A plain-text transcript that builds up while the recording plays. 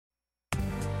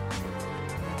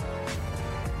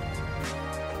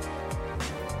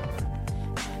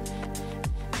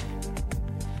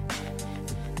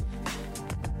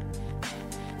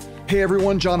Hey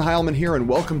everyone, John Heilman here, and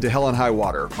welcome to Hell on High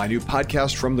Water, my new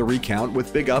podcast from The Recount,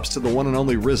 with big ups to the one and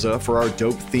only RZA for our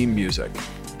dope theme music.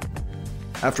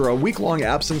 After a week-long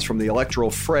absence from the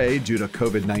electoral fray due to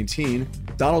COVID-19,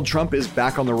 Donald Trump is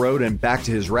back on the road and back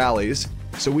to his rallies,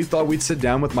 so we thought we'd sit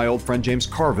down with my old friend James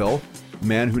Carville, a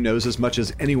man who knows as much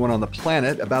as anyone on the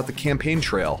planet about the campaign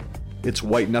trail, its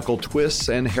white-knuckle twists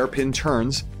and hairpin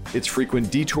turns, its frequent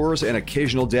detours and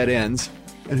occasional dead ends,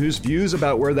 and whose views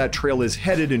about where that trail is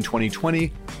headed in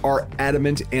 2020 are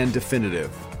adamant and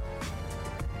definitive.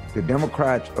 The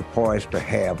Democrats are poised to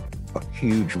have a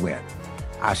huge win.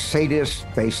 I say this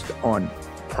based on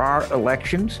prior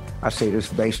elections. I say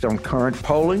this based on current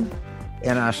polling.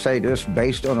 And I say this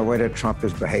based on the way that Trump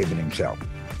is behaving himself.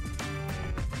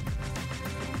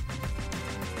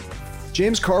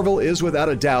 James Carville is without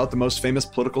a doubt the most famous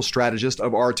political strategist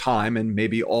of our time and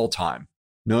maybe all time.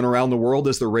 Known around the world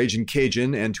as the Ragin'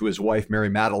 Cajun and to his wife Mary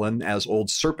Madeline as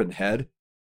Old Serpent Head,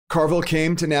 Carville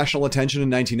came to national attention in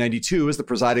 1992 as the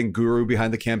presiding guru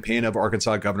behind the campaign of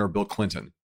Arkansas Governor Bill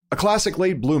Clinton. A classic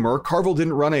late bloomer, Carville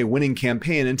didn't run a winning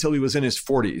campaign until he was in his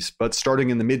 40s, but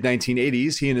starting in the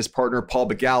mid-1980s, he and his partner Paul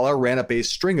Begala ran up a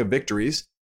string of victories: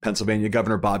 Pennsylvania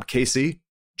Governor Bob Casey,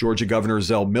 Georgia Governor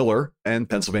Zell Miller, and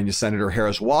Pennsylvania Senator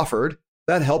Harris Wofford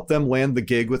that helped them land the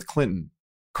gig with Clinton.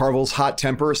 Carville's hot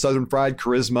temper, southern fried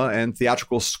charisma, and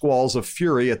theatrical squalls of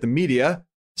fury at the media,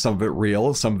 some of it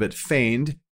real, some of it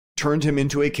feigned, turned him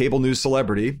into a cable news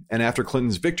celebrity, and after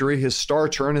Clinton's victory, his star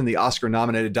turn in the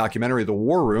Oscar-nominated documentary The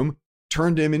War Room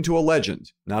turned him into a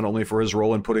legend, not only for his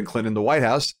role in putting Clinton in the White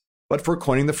House, but for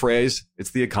coining the phrase,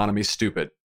 "It's the economy,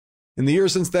 stupid." In the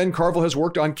years since then, Carville has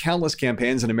worked on countless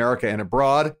campaigns in America and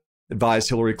abroad, advised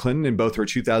Hillary Clinton in both her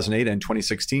 2008 and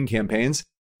 2016 campaigns,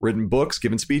 written books,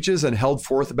 given speeches, and held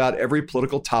forth about every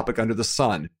political topic under the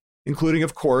sun, including,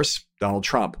 of course, Donald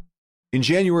Trump. In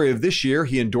January of this year,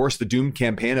 he endorsed the doomed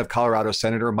campaign of Colorado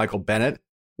Senator Michael Bennet,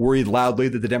 worried loudly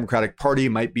that the Democratic Party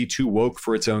might be too woke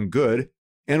for its own good,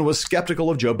 and was skeptical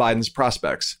of Joe Biden's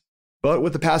prospects. But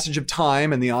with the passage of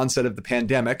time and the onset of the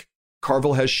pandemic,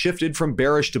 Carville has shifted from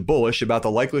bearish to bullish about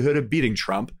the likelihood of beating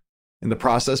Trump, in the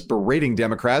process berating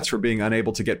Democrats for being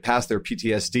unable to get past their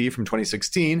PTSD from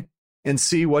 2016 and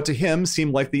see what to him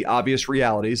seemed like the obvious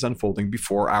realities unfolding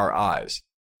before our eyes.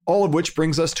 All of which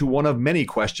brings us to one of many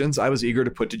questions I was eager to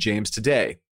put to James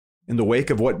today. In the wake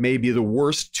of what may be the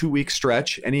worst two-week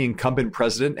stretch any incumbent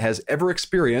president has ever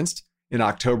experienced in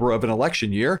October of an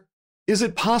election year, is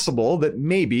it possible that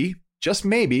maybe, just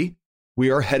maybe, we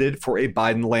are headed for a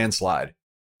Biden landslide?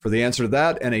 For the answer to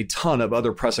that and a ton of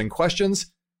other pressing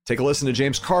questions, take a listen to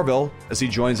James Carville as he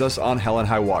joins us on Hell and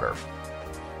High Water.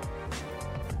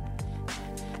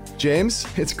 James,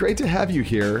 it's great to have you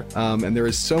here, and there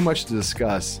is so much to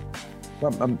discuss.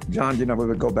 Well, John, we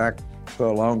would go back for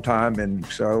a long time, and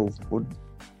so we'll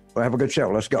have a good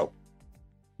show. Let's go.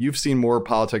 You've seen more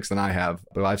politics than I have,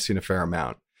 but I've seen a fair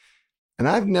amount. And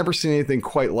I've never seen anything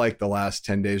quite like the last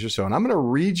 10 days or so. And I'm going to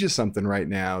read you something right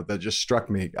now that just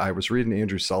struck me. I was reading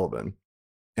Andrew Sullivan,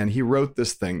 and he wrote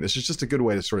this thing. This is just a good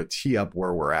way to sort of tee up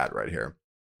where we're at right here.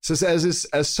 It says,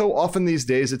 as so often these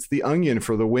days, it's the Onion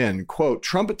for the win. Quote,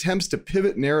 Trump attempts to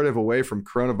pivot narrative away from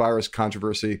coronavirus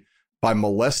controversy by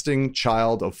molesting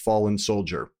child of fallen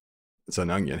soldier. It's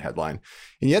an Onion headline.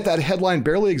 And yet that headline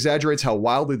barely exaggerates how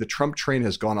wildly the Trump train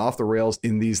has gone off the rails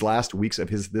in these last weeks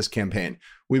of this campaign.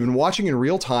 We've been watching in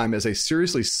real time as a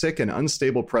seriously sick and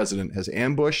unstable president has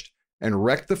ambushed and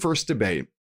wrecked the first debate,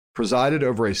 presided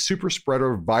over a super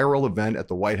spreader viral event at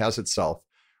the White House itself,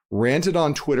 ranted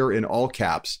on Twitter in all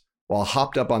caps while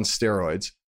hopped up on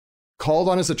steroids, called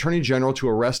on his attorney general to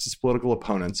arrest his political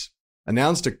opponents,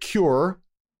 announced a cure,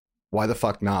 why the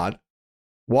fuck not,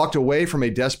 walked away from a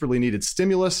desperately needed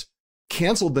stimulus,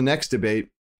 canceled the next debate,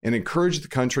 and encouraged the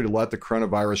country to let the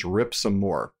coronavirus rip some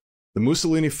more. The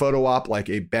Mussolini photo op, like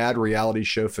a bad reality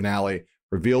show finale,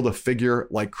 revealed a figure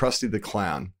like Krusty the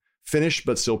Clown, finished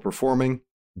but still performing,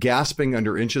 gasping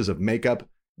under inches of makeup,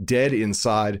 dead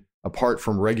inside, apart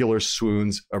from regular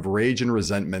swoons of rage and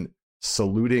resentment,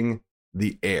 saluting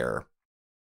the air.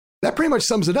 That pretty much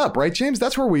sums it up, right, James?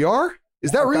 That's where we are? Is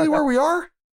that really where we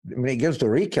are? When he gives the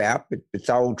recap,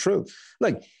 it's all true.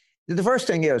 Look, the first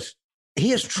thing is,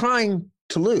 he is trying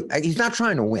to lose. He's not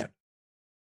trying to win,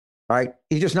 right?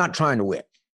 He's just not trying to win.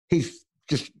 He's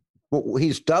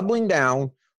doubling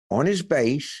down on his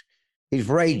base. He's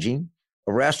raging.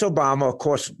 Arrest Obama. Of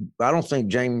course, I don't think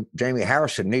Jamie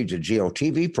Harrison needs a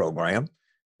GOTV program.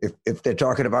 If they're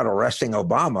talking about arresting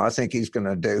Obama, I think he's going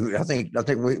to do. I think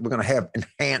we're going to have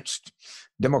enhanced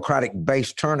Democratic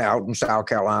base turnout in South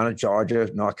Carolina, Georgia,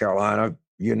 North Carolina,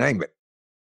 you name it.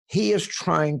 He is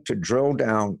trying to drill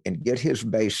down and get his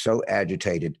base so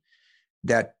agitated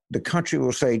that the country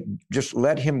will say, just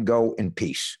let him go in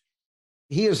peace.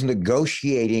 He is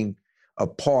negotiating a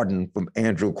pardon from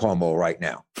Andrew Cuomo right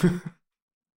now.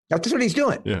 That's what he's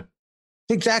doing. Yeah.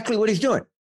 Exactly what he's doing.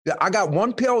 I got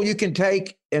one pill you can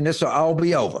take and this will all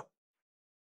be over.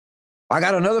 I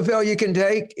got another pill you can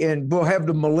take and we'll have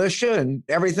the militia and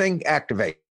everything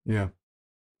activate. Yeah.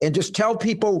 And just tell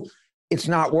people it's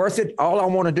not worth it. All I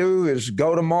want to do is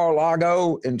go to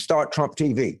Mar-a-Lago and start Trump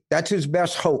TV. That's his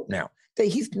best hope now.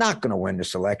 He's not going to win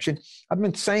this election. I've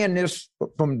been saying this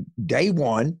from day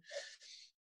one.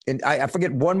 And I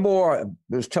forget one more, I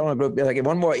was telling like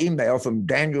one more email from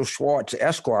Daniel Schwartz,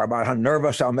 Esquire, about how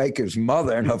nervous I'll make his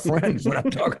mother and her friends when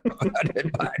I'm talking about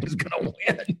it. Biden's going to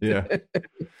win. Yeah.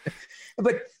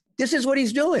 But this is what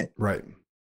he's doing. Right.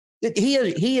 He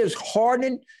is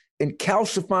hardening and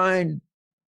calcifying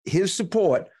his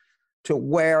support to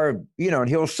where, and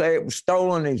he'll say it was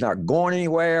stolen. He's not going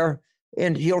anywhere.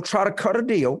 And he'll try to cut a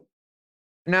deal.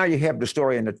 Now you have the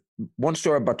story one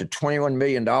story about the $21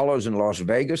 million in Las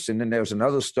Vegas. And then there's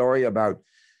another story about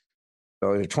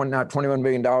not $21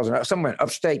 million somewhere in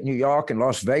upstate New York and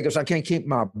Las Vegas. I can't keep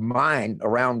my mind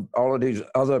around all of these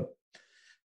other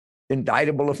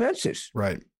indictable offenses.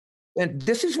 Right. And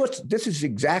this is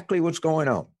exactly what's going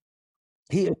on.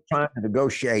 He is trying to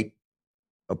negotiate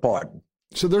a pardon.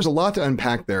 So there's a lot to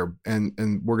unpack there, and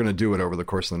we're going to do it over the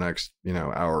course of the next,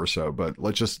 hour or so. But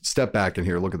let's just step back in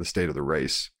here, look at the state of the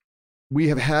race. We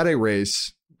have had a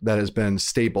race that has been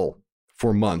stable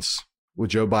for months, with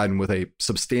Joe Biden with a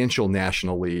substantial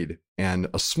national lead and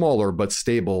a smaller but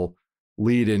stable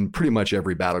lead in pretty much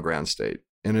every battleground state.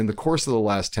 And in the course of the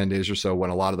last 10 days or so, when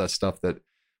a lot of that stuff that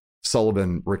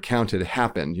Sullivan recounted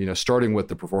happened, starting with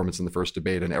the performance in the first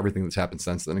debate and everything that's happened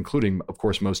since then, including, of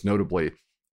course, most notably,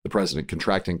 the president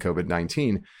contracting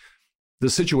COVID-19,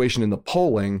 the situation in the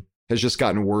polling has just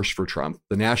gotten worse for Trump.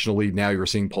 The national lead now, you're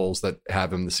seeing polls that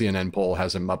have him, the CNN poll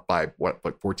has him up by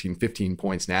 14, 15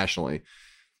 points nationally.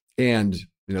 And,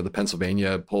 the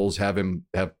Pennsylvania polls have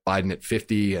Biden at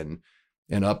 50 and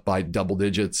up by double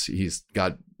digits. He's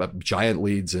got giant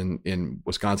leads in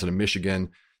Wisconsin and Michigan,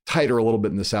 tighter a little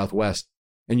bit in the Southwest.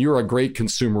 And you're a great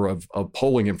consumer of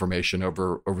polling information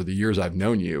over the years I've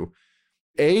known you.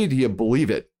 A, do you believe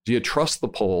it? Do you trust the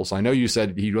polls? I know you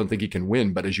said you don't think he can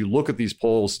win, but as you look at these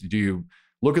polls, do you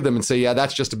look at them and say, yeah,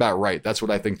 that's just about right? That's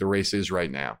what I think the race is right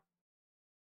now.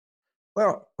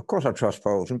 Well, of course I trust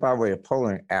polls. And by the way, the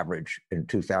polling average in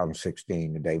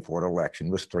 2016, the day before the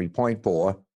election, was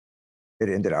 3.4. It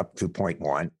ended up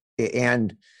 2.1.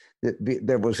 And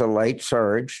there was a late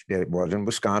surge. It was in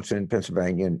Wisconsin,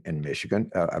 Pennsylvania, and Michigan.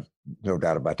 No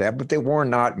doubt about that. But they were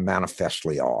not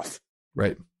manifestly off.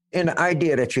 Right. And the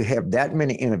idea that you have that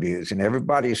many interviews and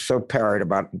everybody is so paranoid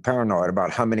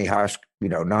about how many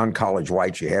non-college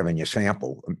whites you have in your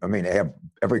sample. I mean, they have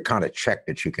every kind of check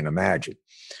that you can imagine.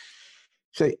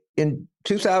 So in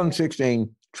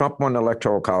 2016, Trump won the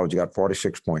Electoral College. He got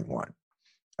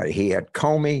 46.1. He had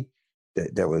Comey.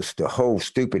 There was the whole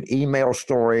stupid email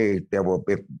story. It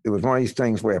was one of these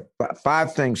things where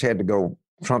 5 things had to go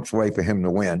Trump's way for him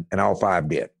to win, and all 5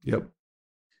 did. Yep.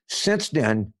 Since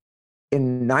then,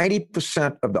 in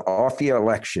 90% of the off-year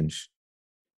elections,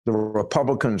 the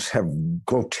Republicans have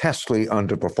grotesquely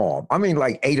underperformed. I mean,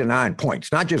 like 8 or 9 points,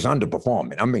 not just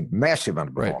underperforming. I mean, massive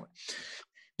underperforming. Right.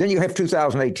 Then you have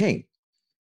 2018.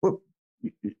 Well,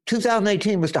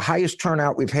 2018 was the highest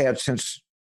turnout we've had since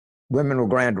women were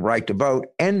granted the right to vote,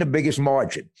 and the biggest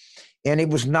margin. And it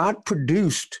was not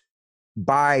produced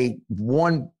by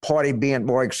one party being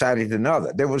more excited than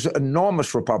another. There was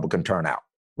enormous Republican turnout.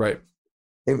 Right.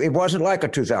 It wasn't like a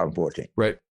 2014.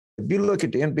 Right. If you look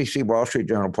at the NBC Wall Street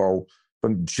Journal poll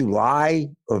from July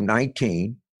of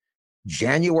 19,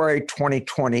 January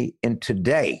 2020, and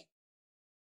today,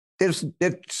 there's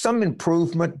some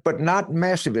improvement, but not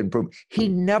massive improvement. He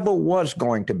never was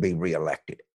going to be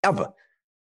reelected, ever.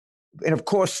 And of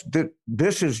course,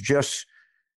 this has just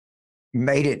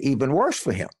made it even worse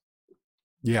for him.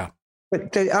 Yeah.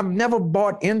 But I've never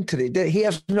bought into he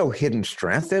has no hidden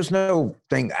strength. There's no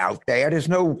thing out there. There's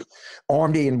no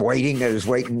army in waiting that is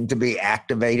waiting to be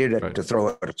activated to throw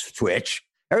a switch.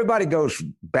 Everybody goes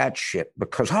batshit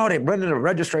because, they rented a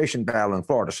registration battle in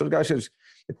Florida. So the guy says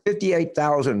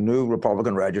 58,000 new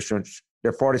Republican registrants.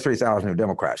 There are 43,000 new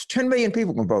Democrats. 10 million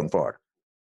people can vote in Florida.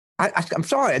 I'm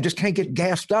sorry, I just can't get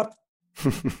gassed up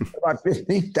about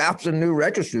 15,000 new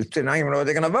registrants, and I don't even know if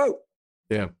they're going to vote.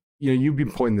 Yeah. You've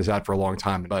been pointing this out for a long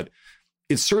time, but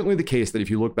it's certainly the case that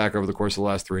if you look back over the course of the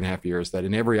last 3.5 years, that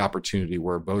in every opportunity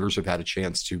where voters have had a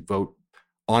chance to vote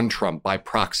on Trump by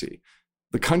proxy,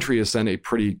 the country has sent a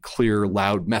pretty clear,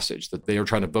 loud message that they are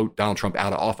trying to vote Donald Trump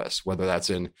out of office, whether that's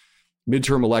in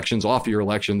midterm elections, off-year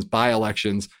elections,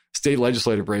 by-elections, state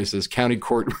legislative races, county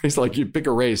court races. Like, you pick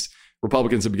a race,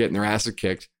 Republicans have been getting their asses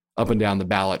kicked up and down the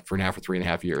ballot for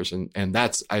 3.5 years. And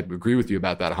that's, I agree with you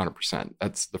about that 100%.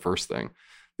 That's the first thing.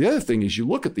 The other thing is, you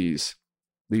look at these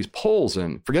polls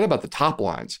and forget about the top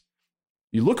lines.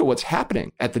 You look at what's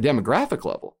happening at the demographic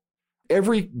level.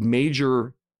 Every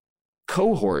major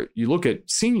cohort, you look at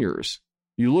seniors,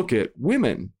 you look at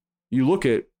women, you look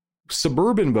at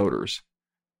suburban voters,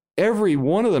 every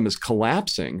one of them is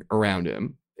collapsing around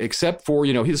him, except for,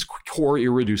 his core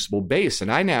irreducible base. And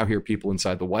I now hear people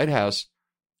inside the White House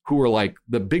who are like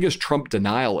the biggest Trump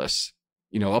denialists,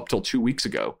 up till 2 weeks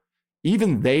ago.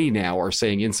 Even they now are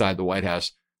saying inside the White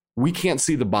House, we can't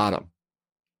see the bottom.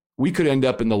 We could end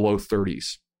up in the low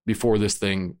 30s before this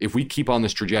thing. If we keep on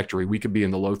this trajectory, we could be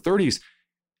in the low 30s.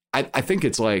 I think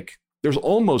it's like there's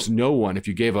almost no one, if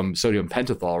you gave them sodium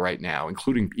pentothal right now,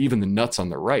 including even the nuts on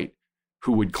the right,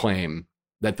 who would claim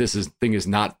that thing is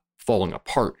not falling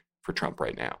apart for Trump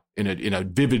right now in a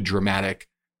vivid, dramatic,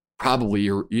 probably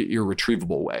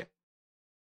irretrievable way.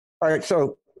 All right,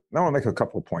 so I want to make a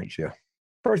couple of points here.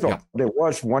 First of all, there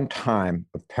was one time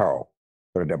of peril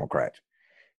for the Democrats,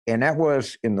 and that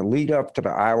was in the lead up to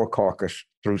the Iowa caucus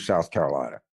through South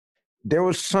Carolina. There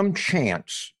was some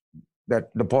chance that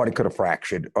the party could have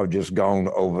fractured or just gone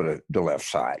over the left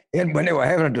side. And when they were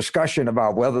having a discussion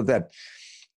about whether that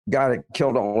guy that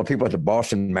killed all the people at the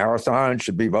Boston Marathon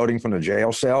should be voting from the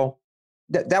jail cell,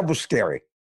 that was scary.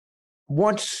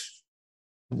 Once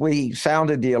we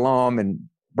sounded the alarm and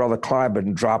Brother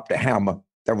Clyburn dropped the hammer,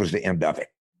 that was the end of it.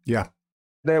 Yeah.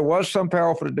 There was some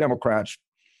peril for the Democrats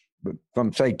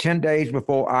from, say, 10 days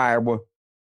before Iowa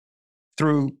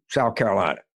through South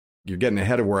Carolina. You're getting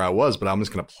ahead of where I was, but I'm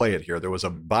just going to play it here. There was a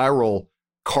viral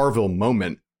Carville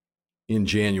moment in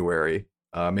January,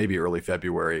 maybe early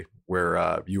February,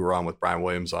 where you were on with Brian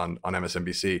Williams on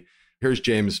MSNBC. Here's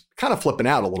James kind of flipping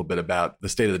out a little bit about the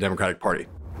state of the Democratic Party.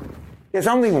 There's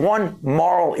only one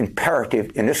moral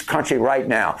imperative in this country right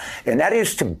now, and that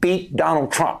is to beat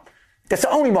Donald Trump. That's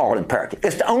the only moral imperative.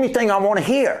 It's the only thing I want to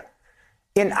hear.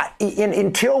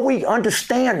 Until we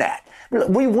understand that.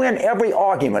 We win every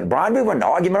argument, Brian. We win an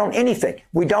argument on anything.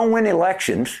 We don't win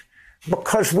elections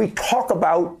because we talk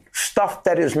about stuff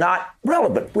that is not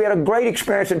relevant. We had a great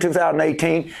experience in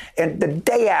 2018, and the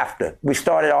day after, we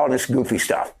started all this goofy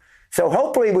stuff. So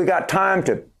hopefully we got time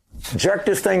to jerk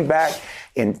this thing back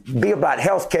and be about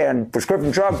healthcare and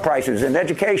prescription drug prices and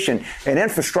education and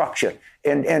infrastructure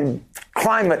and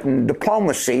climate and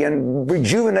diplomacy and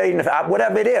rejuvenating,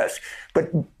 whatever it is.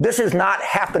 But this is not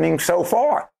happening so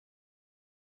far.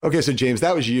 Okay, so James,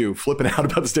 that was you flipping out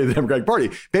about the state of the Democratic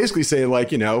Party, basically saying, like,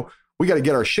 we got to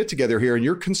get our shit together here. And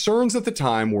your concerns at the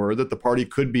time were that the party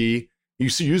could be, you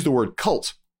used the word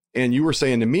cult. And you were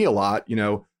saying to me a lot,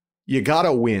 you got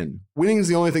to win. Winning is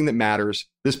the only thing that matters.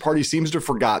 This party seems to have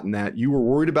forgotten that. You were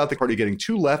worried about the party getting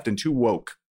too left and too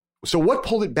woke. So what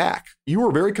pulled it back? You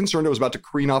were very concerned it was about to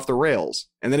careen off the rails,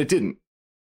 and then it didn't.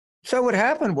 So what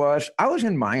happened was I was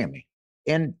in Miami,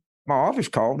 and my office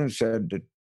called and said that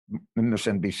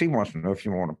MSNBC wants to know if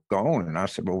you want to go on. And I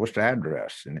said, well, what's the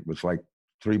address? And it was like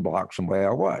 3 blocks from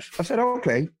where I was. I said,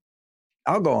 okay,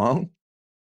 I'll go on.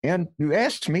 And you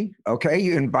asked me, okay,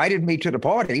 you invited me to the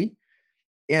party.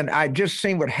 And I just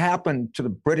seen what happened to the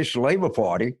British Labour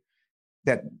Party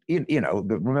that,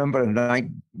 remember the night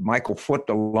Michael Foot,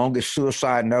 the longest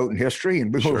suicide note in history,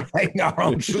 and we were writing our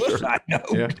own suicide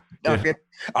note.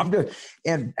 Yeah.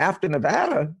 And after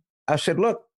Nevada, I said,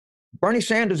 look, Bernie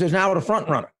Sanders is now the front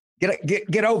runner.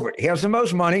 Get over it. He has the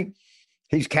most money.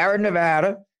 He's carried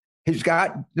Nevada. He's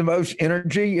got the most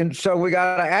energy. And so we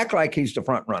got to act like he's the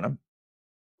front runner.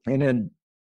 And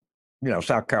then,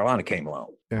 South Carolina came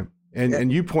along. Yeah.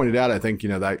 And you pointed out, I think,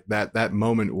 that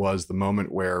moment was the moment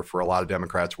where, for a lot of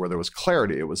Democrats, where there was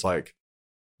clarity. It was like,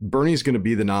 Bernie's going to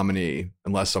be the nominee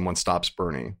unless someone stops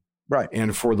Bernie. Right.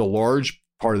 And for the large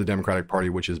part of the Democratic Party,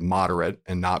 which is moderate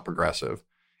and not progressive,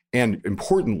 and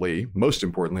most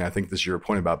importantly, I think this is your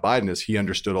point about Biden, is he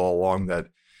understood all along that,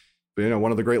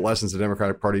 one of the great lessons of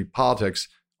Democratic Party politics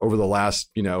over the last,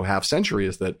 half century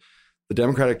is that the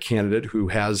Democratic candidate who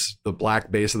has the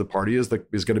black base of the party is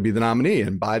going to be the nominee.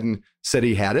 And Biden said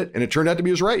he had it, and it turned out to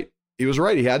be he was right. He was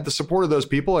right. He had the support of those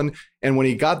people. And when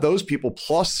he got those people,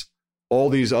 plus all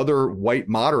these other white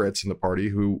moderates in the party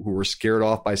who were scared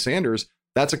off by Sanders,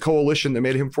 that's a coalition that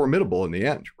made him formidable in the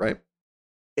end, right?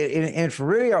 And it's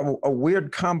really a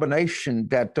weird combination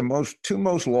that the two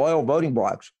most loyal voting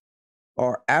blocs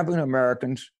are African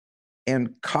Americans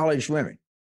and college women.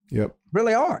 Yep.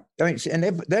 Really are. I mean, and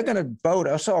they're going to vote.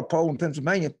 I saw a poll in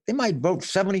Pennsylvania. They might vote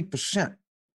 70%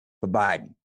 for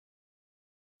Biden.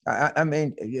 I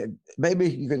mean, maybe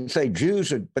you can say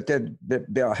Jews, but there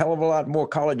are a hell of a lot more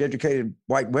college-educated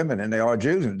white women than there are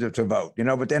Jews to vote,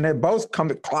 but then they're both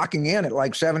clocking in at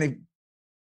like 70%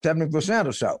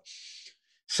 or so.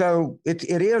 So it's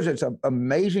an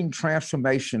amazing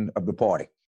transformation of the party.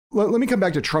 Let me come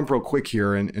back to Trump real quick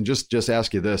here and just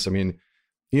ask you this. I mean,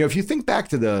 if you think back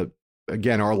to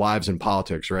our lives in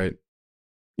politics, right?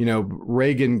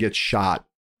 Reagan gets shot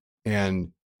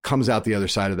and comes out the other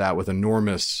side of that with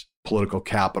enormous political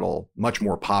capital, much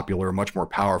more popular, much more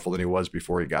powerful than he was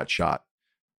before he got shot.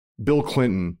 Bill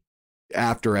Clinton,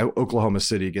 after Oklahoma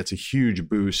City, gets a huge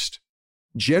boost.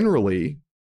 Generally,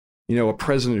 a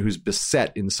president who's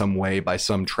beset in some way by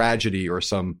some tragedy or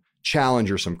some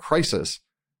challenge or some crisis,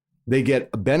 they get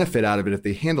a benefit out of it if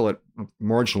they handle it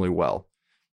marginally well.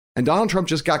 And Donald Trump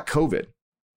just got COVID,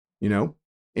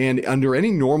 and under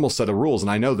any normal set of rules, and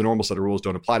I know the normal set of rules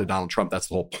don't apply to Donald Trump, that's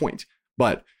the whole point.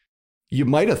 But you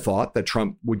might have thought that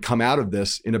Trump would come out of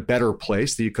this in a better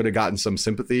place, that you could have gotten some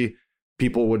sympathy.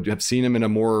 People would have seen him in a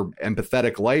more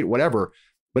empathetic light, whatever.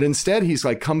 But instead, he's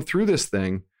come through this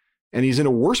thing, and he's in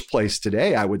a worse place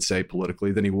today, I would say,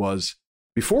 politically, than he was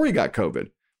before he got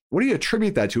COVID. What do you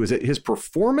attribute that to? Is it his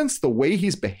performance, the way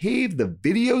he's behaved, the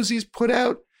videos he's put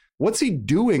out? What's he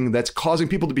doing that's causing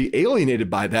people to be alienated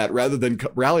by that rather than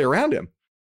rally around him?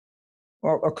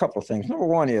 Well, a couple of things. Number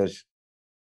one is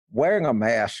wearing a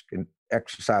mask and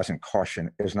exercising caution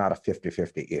is not a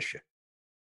 50-50 issue.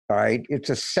 All right.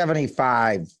 It's a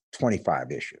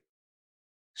 75-25 issue.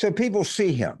 So people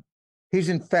see him. He's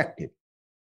infected.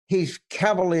 He's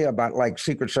cavalier about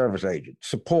Secret Service agents,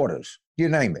 supporters, you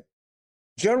name it.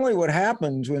 Generally, what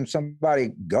happens when somebody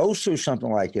goes through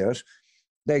something like this,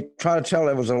 they try to tell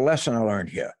there was a lesson I learned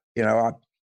here. You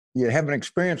have an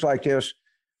experience like this,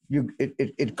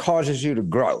 it causes you to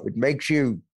grow. It makes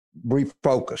you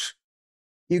refocus.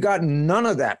 You got none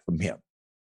of that from him.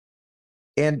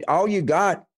 And all you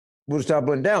got was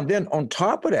doubling down. Then on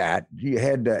top of that, you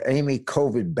had the Amy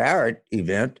COVID Barrett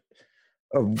event,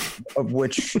 of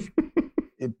which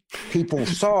people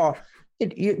saw.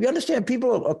 You understand,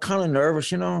 people are kind of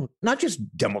nervous, not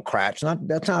just Democrats.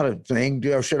 That's not a thing.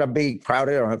 Should I be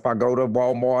crowded, or if I go to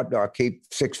Walmart, or I keep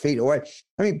 6 feet away?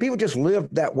 I mean, people just live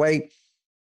that way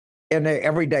in their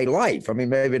everyday life. I mean,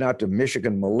 maybe not the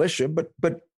Michigan militia, but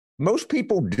most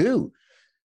people do.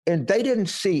 And they didn't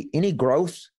see any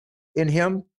growth in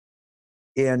him.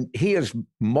 And he is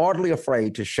mortally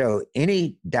afraid to show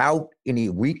any doubt, any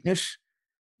weakness.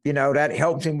 That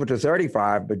helps him with the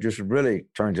 35, but just really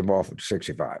turns him off at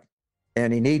 65.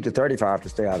 And he needs the 35 to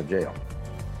stay out of jail.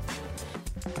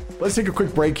 Let's take a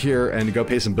quick break here and go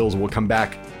pay some bills, and we'll come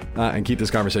back and keep this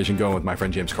conversation going with my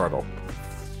friend James Carville.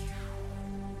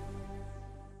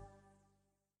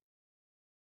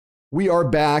 We are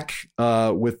back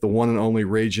with the one and only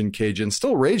Ragin' Cajun,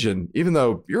 still raging, even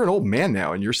though you're an old man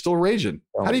now and you're still raging.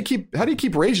 How do you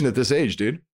keep raging at this age,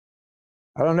 dude?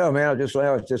 I don't know, man.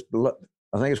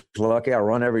 I think it's lucky. I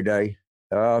run every day.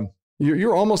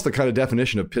 You're almost the kind of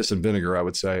definition of piss and vinegar, I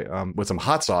would say, with some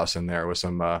hot sauce in there, with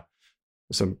some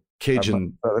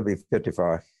Cajun. That would be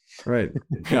 55. Right.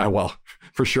 Yeah, well,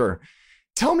 for sure.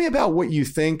 Tell me about what you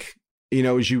think,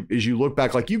 as you look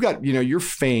back, you got, your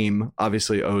fame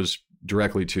obviously owes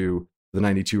directly to the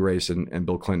 92 race and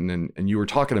Bill Clinton. And you were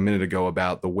talking a minute ago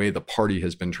about the way the party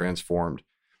has been transformed.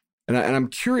 And I'm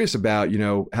curious about,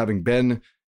 having been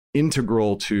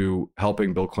integral to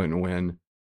helping Bill Clinton win,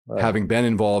 right, having been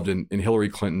involved in Hillary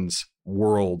Clinton's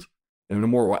world in a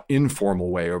more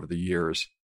informal way over the years.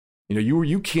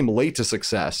 You came late to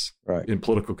success, right, in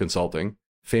political consulting.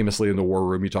 Famously in the War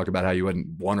Room, you talked about how you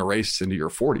hadn't won a race into your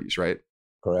 40s, right?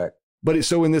 Correct. But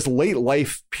so in this late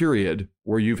life period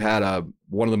where you've had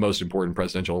one of the most important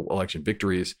presidential election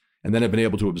victories, and then have been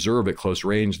able to observe at close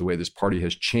range the way this party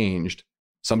has changed,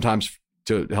 sometimes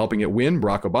to helping it win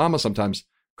Barack Obama, sometimes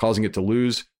causing it to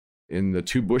lose in the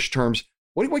 2 Bush terms.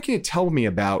 What can you tell me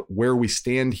about where we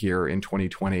stand here in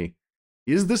 2020?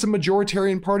 Is this a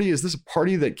majoritarian party? Is this a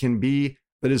party that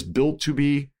is built to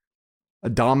be a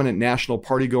dominant national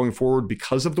party going forward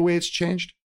because of the way it's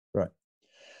changed? Right.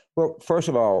 Well, first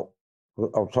of all,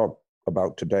 I'll talk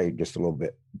about today just a little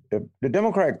bit. The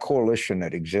Democratic coalition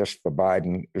that exists for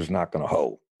Biden is not going to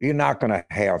hold. You're not going to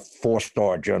have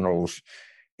 4-star generals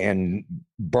and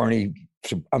Bernie.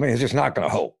 I mean, it's just not going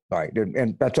to hold, right?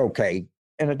 And that's okay.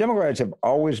 And the Democrats have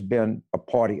always been a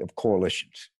party of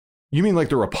coalitions. You mean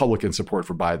the Republican support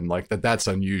for Biden, that's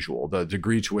unusual, the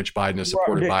degree to which Biden is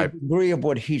supported by... The degree of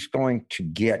what he's going to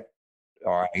get,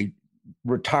 all right,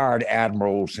 retired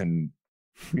admirals and,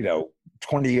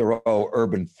 20-year-old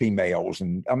urban females.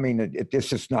 And I mean,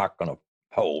 this is not going to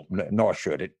hold, nor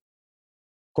should it.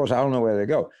 Of course, I don't know where they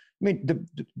go. I mean,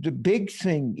 the big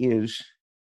thing is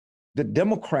the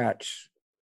Democrats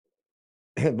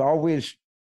have always,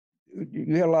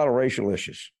 you had a lot of racial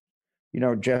issues.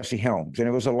 Jesse Helms, and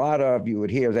it was a lot of, you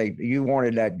would hear you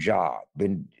wanted that job,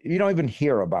 and you don't even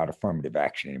hear about affirmative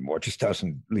action anymore. It just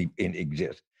doesn't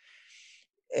exist.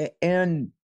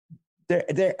 And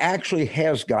there actually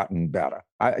has gotten better.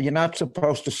 You're not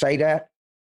supposed to say that,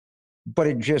 but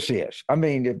it just is. I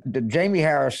mean, the Jamie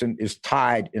Harrison is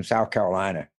tied in South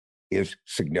Carolina is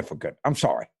significant. I'm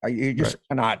sorry. You just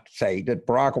cannot say that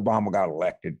Barack Obama got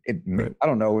elected. I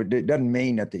don't know. It doesn't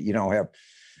mean that you don't have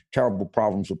terrible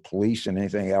problems with police and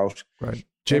anything else. Right.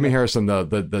 Jamie Harrison,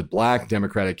 the black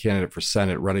Democratic candidate for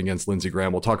Senate running against Lindsey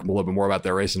Graham. We'll talk a little bit more about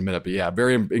that race in a minute. But yeah,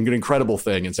 very incredible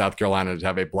thing in South Carolina to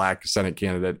have a black Senate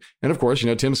candidate. And of course,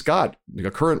 Tim Scott,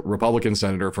 a current Republican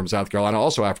senator from South Carolina,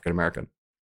 also African-American.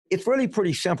 It's really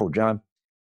pretty simple, John.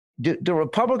 The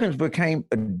Republicans became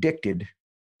addicted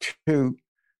to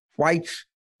whites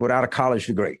without a college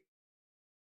degree.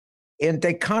 And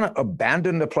they kind of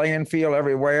abandoned the playing field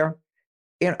everywhere.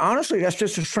 And honestly, that's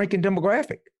just a shrinking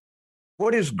demographic.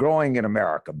 What is growing in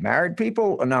America? Married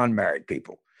people or non-married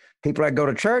people? People that go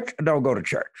to church or don't go to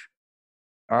church?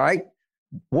 All right?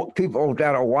 What people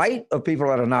that are white or people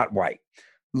that are not white?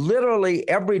 Literally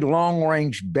every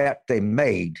long-range bet they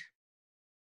made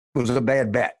was a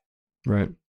bad bet. Right.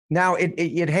 Now,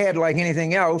 it had, like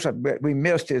anything else we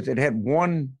missed, is it had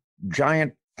one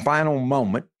giant final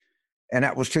moment, and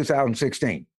that was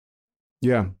 2016.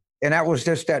 Yeah. And that was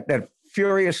just that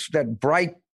furious, that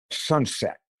bright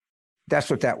sunset. That's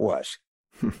what that was.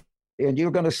 And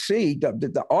you're going to see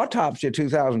the autopsy of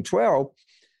 2012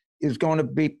 is going to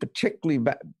be particularly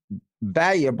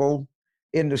valuable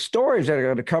in the stories that are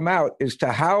going to come out as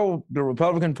to how the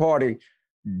Republican Party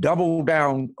doubled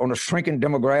down on a shrinking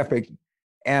demographic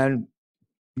and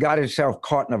got itself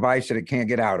caught in a vice that it can't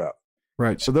get out of.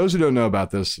 Right. So those who don't know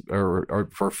about this or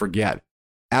forget,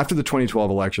 after the 2012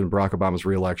 election, Barack Obama's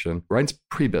reelection, Reince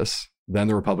Priebus, then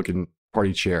the Republican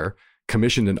Party chair,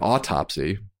 commissioned an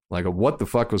autopsy, like what the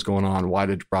fuck was going on? Why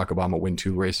did Barack Obama win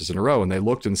 2 races in a row? And they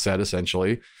looked and said,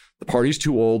 essentially, the party's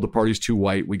too old, the party's too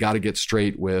white. We got to get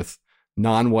straight with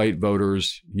non-white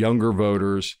voters, younger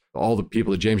voters, all the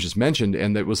people that James just mentioned.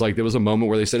 And it was like, there was a moment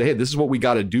where they said, hey, this is what we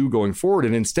got to do going forward.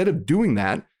 And instead of doing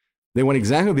that, they went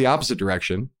exactly the opposite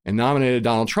direction and nominated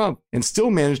Donald Trump and still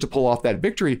managed to pull off that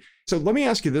victory. So let me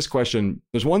ask you this question.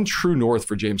 There's one true north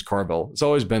for James Carville. It's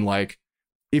always been like,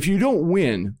 if you don't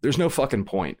win, there's no fucking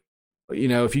point.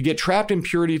 If you get trapped in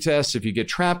purity tests, if you get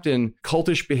trapped in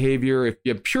cultish behavior, if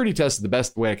you have purity tests is the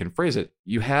best way I can phrase it.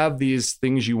 You have these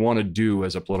things you want to do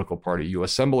as a political party. You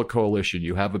assemble a coalition,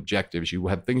 you have objectives, you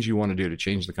have things you want to do to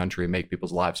change the country and make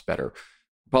people's lives better.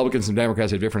 Republicans and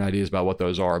Democrats have different ideas about what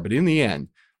those are. But in the end,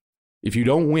 if you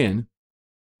don't win,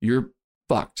 you're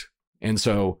fucked. And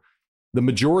so the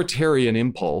majoritarian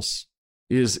impulse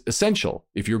is essential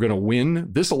if you're going to win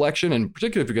this election, and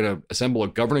particularly if you're going to assemble a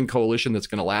governing coalition that's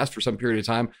going to last for some period of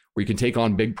time where you can take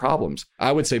on big problems.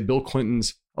 I would say Bill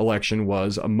Clinton's election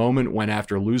was a moment when,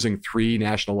 after losing 3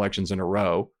 national elections in a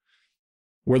row,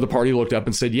 where the party looked up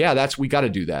and said, yeah, we got to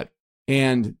do that.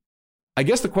 And I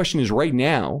guess the question is, right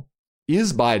now,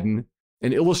 is Biden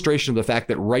an illustration of the fact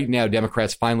that right now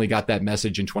Democrats finally got that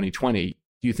message in 2020?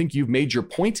 Do you think you've made your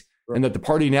point and that the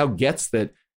party now gets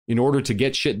that in order to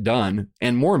get shit done,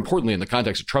 and more importantly, in the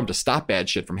context of Trump, to stop bad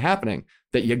shit from happening,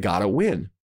 that you got to win?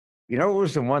 It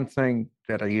was the one thing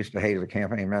that I used to hate as a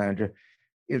campaign manager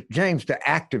is, James, the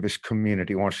activist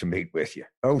community wants to meet with you.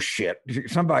 Oh, shit.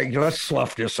 Somebody, let's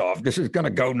slough this off. This is going to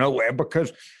go nowhere,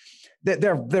 because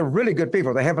they're really good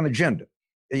people. They have an agenda.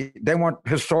 They want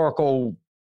historical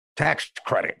tax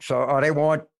credits, or they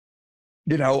want,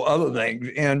 other things.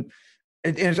 And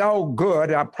it's all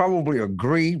good. I probably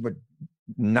agree with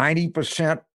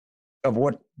 90% of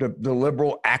what the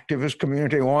liberal activist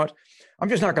community wants. I'm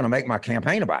just not going to make my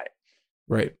campaign about it.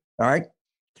 Right. All right.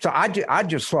 So I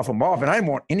just slough them off, and I didn't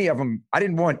want any of them. I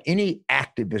didn't want any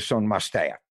activists on my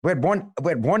staff. We had one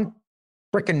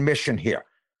freaking mission here: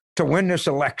 to win this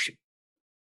election.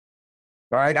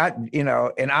 All right.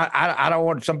 I don't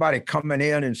want somebody coming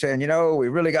in and saying, we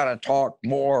really got to talk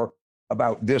more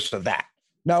about this or that.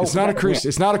 No, it's not a crusade.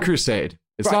 It's not a crusade.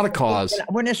 It's not a cause.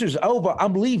 When this is over,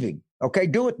 I'm leaving. Okay,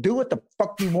 do what the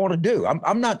fuck you want to do.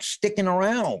 I'm not sticking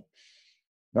around.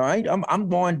 All right, I'm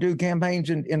going to do campaigns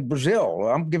in Brazil.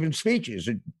 I'm giving speeches.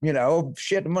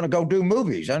 Shit, I'm going to go do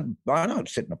movies. I'm not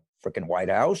sitting in a freaking White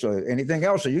House or anything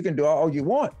else. So you can do all you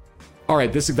want. All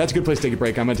right, that's a good place to take a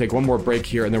break. I'm going to take one more break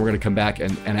here, and then we're going to come back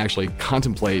and actually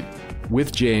contemplate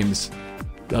with James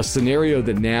a scenario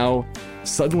that now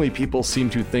suddenly people seem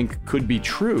to think could be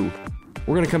true.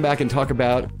 We're going to come back and talk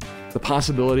about the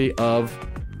possibility of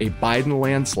a Biden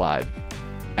landslide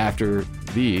after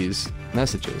these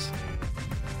messages.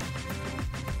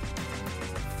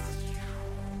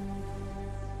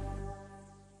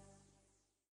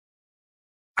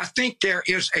 I think there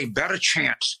is a better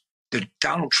chance that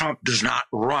Donald Trump does not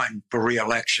run for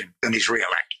re-election than he's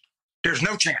reelected. There's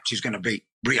no chance he's going to be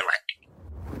reelected.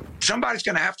 Somebody's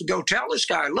going to have to go tell this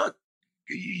guy, look,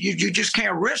 you just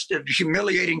can't risk the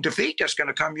humiliating defeat that's going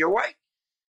to come your way.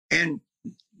 And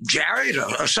Jared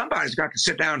or somebody's got to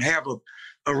sit down and have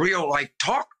a real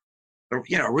talk,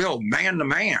 real man to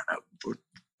man,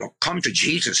 come to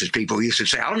Jesus, as people used to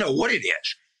say. I don't know what it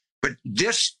is, but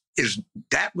this is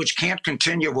that which can't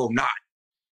continue will not.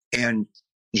 And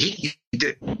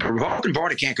the Republican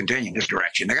Party can't continue in this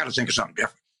direction. They got to think of something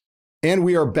different. And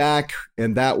we are back,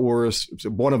 and that was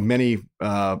one of many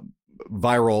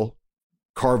viral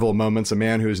Carville moments, a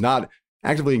man who's not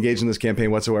actively engaged in this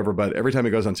campaign whatsoever, but every time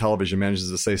he goes on television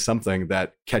manages to say something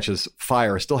that catches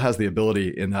fire, still has the ability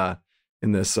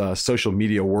in this social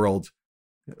media world,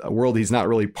 a world he's not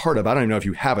really part of. I don't even know if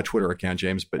you have a Twitter account,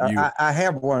 James, but you... I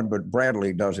have one, but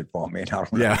Bradley does it for me.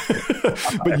 Yeah,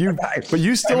 but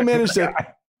you still managed to...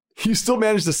 You still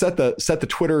managed to set the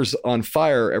Twitters on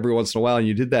fire every once in a while, and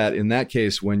you did that in that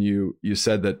case when you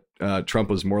said that Trump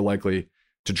was more likely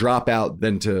to drop out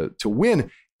than to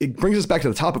win. It brings us back to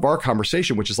the top of our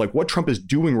conversation, which is like what Trump is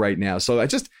doing right now. So I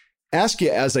just ask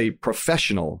you as a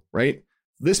professional, right?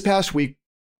 This past week,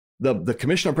 the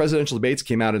Commission on Presidential Debates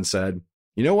came out and said,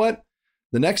 you know what?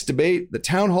 The next debate, the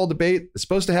town hall debate, is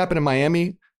supposed to happen in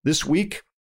Miami this week.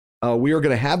 We are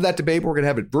going to have that debate, but we're going to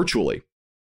have it virtually.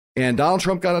 And Donald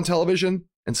Trump got on television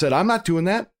and said, I'm not doing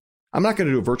that. I'm not going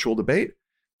to do a virtual debate.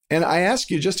 And I ask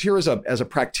you just here as a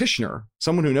practitioner,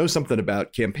 someone who knows something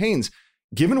about campaigns,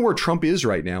 given where Trump is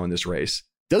right now in this race,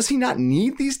 does he not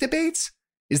need these debates?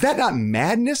 Is that not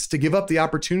madness to give up the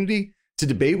opportunity to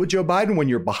debate with Joe Biden when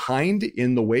you're behind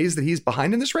in the ways that he's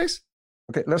behind in this race?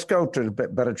 Okay, let's go to the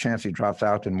better chance he drops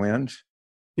out than wins.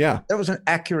 Yeah. That was an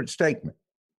accurate statement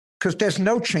because there's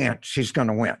no chance he's going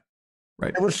to win.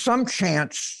 Right. There was some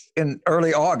chance in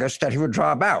early August that he would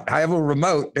drop out. However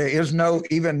remote, there is no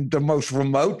even the most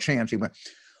remote chance he went.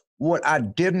 What I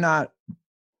did not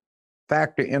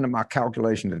factor into my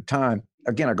calculation at the time,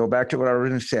 again, I go back to what I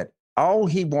originally said. All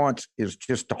he wants is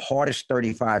just the hardest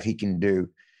 35 he can do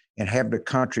and have the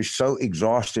country so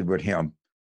exhausted with him,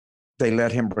 they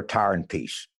let him retire in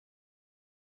peace.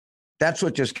 That's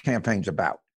what this campaign's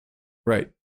about. Right.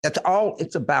 That's all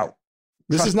it's about.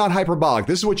 This is not hyperbolic.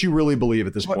 This is what you really believe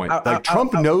at this point.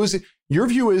 Trump knows. Your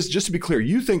view is, just to be clear,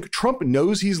 you think Trump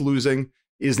knows he's losing,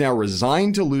 is now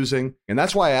resigned to losing. And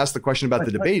that's why I asked the question about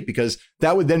the debate, because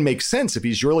that would then make sense if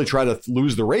he's really trying to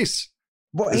lose the race.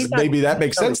 Well, maybe that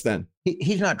makes sense then.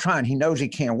 He's not trying. He knows he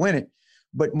can't win it.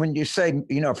 But when you say,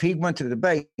 if he went to the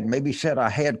debate, maybe said, I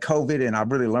had COVID and I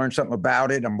really learned something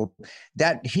about it,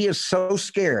 that he is so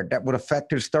scared that would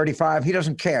affect his 35. He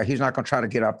doesn't care. He's not going to try to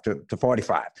get up to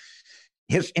 45.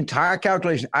 His entire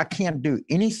calculation, I can't do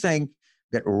anything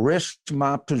that risks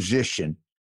my position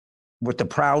with the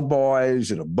Proud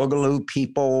Boys or the Boogaloo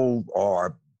people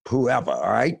or whoever,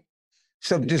 all right?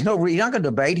 So there's no reason. He's not going to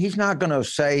debate. He's not going to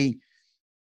say,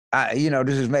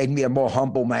 this has made me a more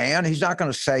humble man. He's not going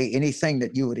to say anything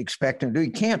that you would expect him to do.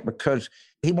 He can't, because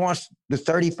he wants the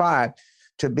 35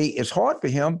 to be as hard for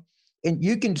him. And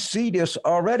you can see this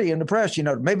already in the press.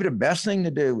 Maybe the best thing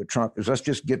to do with Trump is let's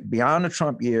just get beyond the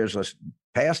Trump years. Let's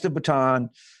pass the baton,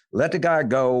 let the guy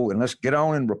go, and let's get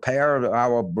on and repair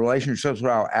our relationships with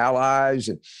our allies.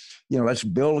 And, let's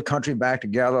build the country back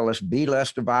together. Let's be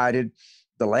less divided.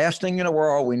 The last thing in the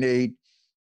world we need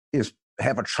is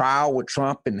have a trial with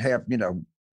Trump and have,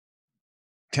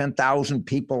 10,000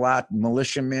 people out,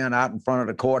 militiamen out in front of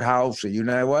the courthouse, or you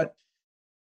know what?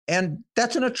 And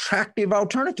that's an attractive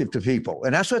alternative to people.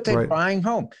 And that's what they're buying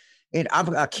home. And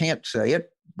I can't say it,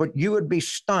 but you would be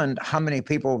stunned how many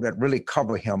people that really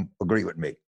cover him agree with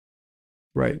me.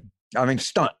 Right. I mean,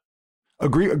 stunned.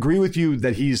 Agree with you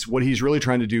that what he's really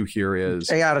trying to do here is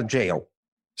stay out of jail.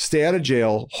 Stay out of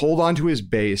jail, hold on to his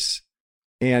base,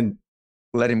 and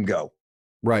let him go.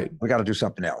 Right. We got to do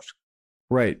something else.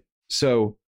 Right.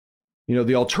 So,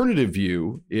 the alternative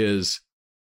view is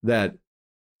that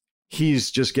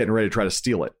he's just getting ready to try to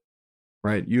steal it.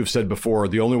 Right. You've said before,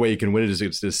 the only way you can win it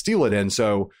is to steal it. And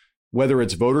so whether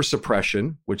it's voter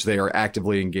suppression, which they are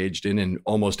actively engaged in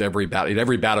almost every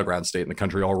battleground state in the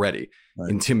country already, right.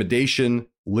 Intimidation,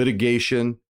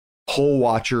 litigation, poll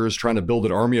watchers, trying to build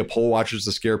an army of poll watchers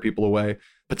to scare people away,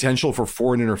 potential for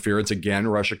foreign interference. Again,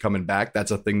 Russia coming back.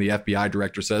 That's a thing the FBI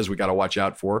director says we got to watch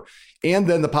out for. And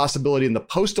then the possibility in the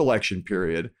post-election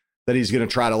period that he's going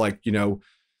to try to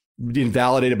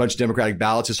invalidate a bunch of Democratic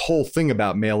ballots. His whole thing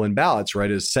about mail-in ballots,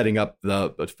 right, is setting up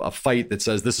a fight that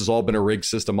says this has all been a rigged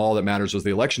system. All that matters was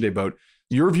the election day vote.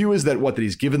 Your view is that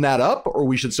he's given that up, or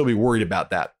we should still be worried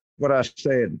about that? What I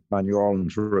said by New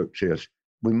Orleans roots is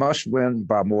we must win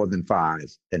by more than 5,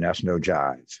 and that's no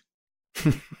jive.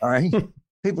 All right?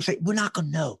 People say, we're not going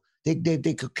to know.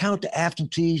 They could count the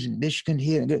absentees in Michigan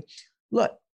here.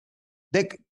 Look,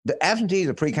 the absentees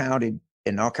are pre-counted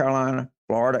in North Carolina,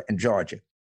 Florida, and Georgia.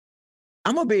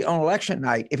 I'm going to be on election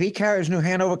night. If he carries New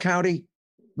Hanover County,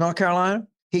 North Carolina,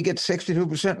 he gets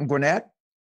 62% in Gwinnett.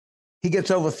 He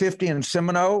gets over 50 in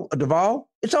Seminole, Duval.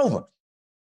 It's over.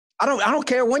 I don't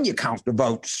care when you count the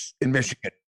votes in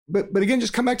Michigan. But again,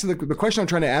 just come back to the question I'm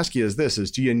trying to ask you is this: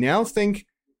 do you now think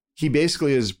he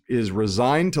basically is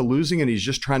resigned to losing and he's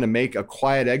just trying to make a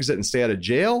quiet exit and stay out of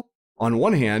jail on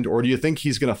one hand, or do you think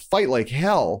he's going to fight like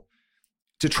hell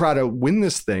to try to win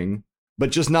this thing, but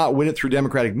just not win it through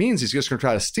democratic means? He's just going to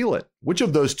try to steal it. Which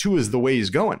of those two is the way he's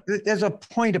going? There's a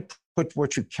point of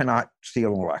which you cannot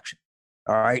steal an election.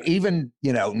 All right. Even,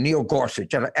 Neil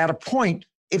Gorsuch at a point,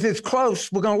 if it's close,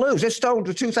 we're going to lose. It stole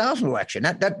the 2000 election.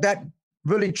 That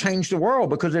really changed the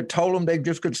world because it told them they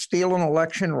just could steal an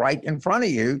election right in front of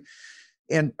you.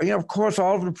 And, of course,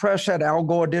 all of the press said Al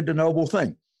Gore did the noble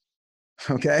thing.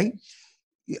 Okay.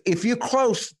 If you're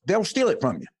close, they'll steal it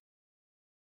from you.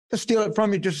 To steal it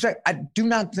from you, just say, I do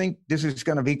not think this is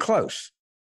going to be close.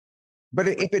 But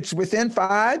if it's within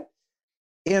 5,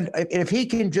 and if he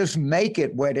can just make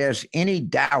it where there's any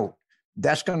doubt,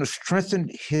 that's going to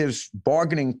strengthen his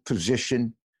bargaining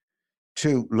position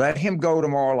to let him go to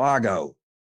Mar-a-Lago,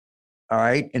 all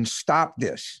right, and stop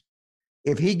this.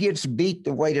 If he gets beat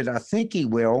the way that I think he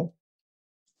will,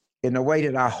 in the way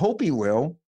that I hope he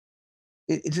will,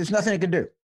 there's nothing he can do.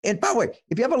 And by the way,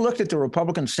 if you ever looked at the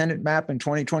Republican Senate map in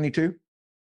 2022,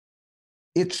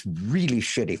 it's really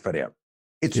shitty for them.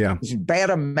 It's as bad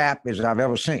a map as I've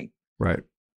ever seen. Right.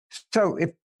 So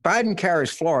if Biden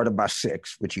carries Florida by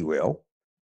 6, which he will,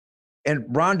 and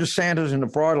Ron DeSantis in the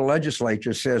Florida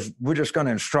legislature says, we're just going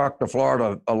to instruct the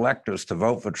Florida electors to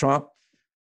vote for Trump,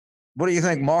 what do you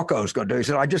think Marco's going to do? He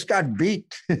said, I just got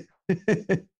beat. You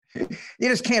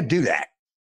just can't do that.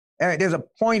 And there's a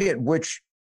point at which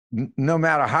no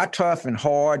matter how tough and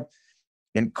hard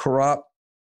and corrupt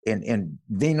and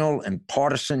venal and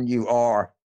partisan you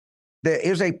are, there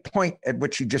is a point at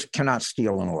which you just cannot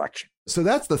steal an election. So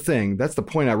that's the thing. That's the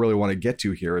point I really want to get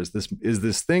to here is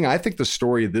this thing. I think the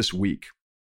story this week,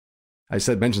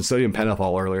 mentioned sodium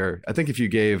pentothal earlier. I think if you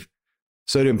gave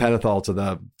sodium pentothal to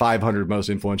the 500 most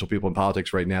influential people in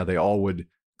politics right now, they all would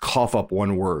cough up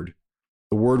one word.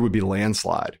 The word would be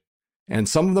landslide. And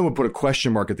some of them would put a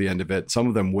question mark at the end of it. Some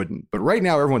of them wouldn't. But right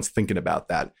now, everyone's thinking about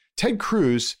that. Ted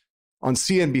Cruz on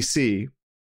CNBC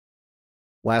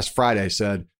last Friday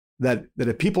said that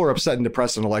if people are upset and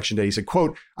depressed on election day, he said,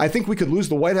 quote, I think we could lose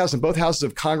the White House and both houses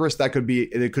of Congress. It could be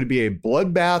a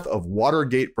bloodbath of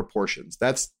Watergate proportions.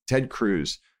 That's Ted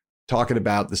Cruz talking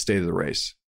about the state of the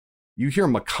race. You hear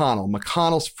McConnell.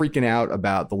 McConnell's freaking out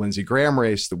about the Lindsey Graham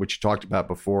race, which you talked about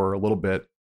before a little bit.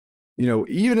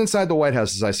 Even inside the White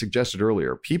House, as I suggested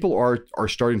earlier, people are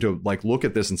starting to look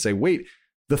at this and say, wait,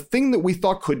 the thing that we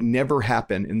thought could never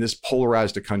happen in this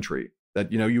polarized a country,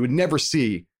 that, you would never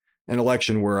see an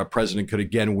election where a president could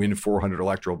again win 400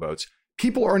 electoral votes.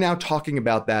 People are now talking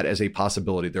about that as a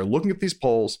possibility. They're looking at these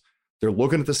polls. They're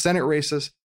looking at the Senate races,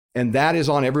 and that is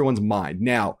on everyone's mind.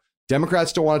 Now,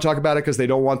 Democrats don't want to talk about it because they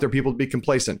don't want their people to be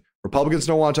complacent. Republicans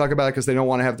don't want to talk about it because they don't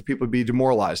want to have the people be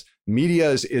demoralized. Media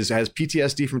has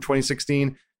PTSD from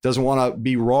 2016, doesn't want to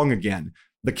be wrong again.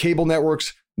 The cable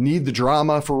networks need the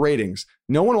drama for ratings.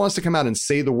 No one wants to come out and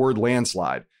say the word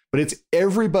landslide, but it's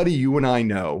everybody you and I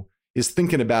know is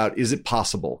thinking about, is it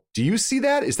possible? Do you see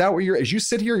that? Is that where as you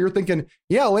sit here, you're thinking,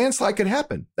 yeah, a landslide could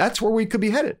happen. That's where we could be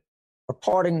headed.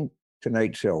 According to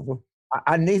Nate Silver,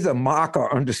 I neither mock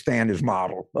or understand his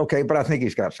model, okay, but I think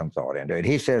he's got some thought into it.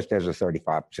 He says there's a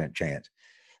 35% chance.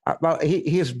 Well,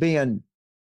 he's being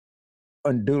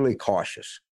unduly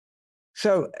cautious.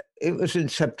 So it was in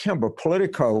September,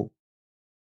 Politico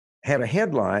had a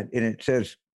headline, and it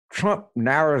says, Trump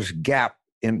narrows gap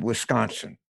in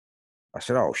Wisconsin. I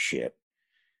said, oh, shit.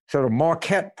 So the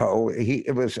Marquette poll,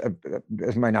 this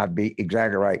may not be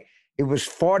exactly right, it was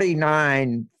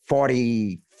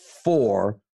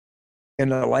 49-44 in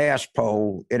the last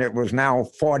poll, and it was now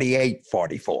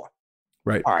 48-44.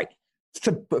 Right. All right.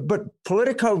 So, but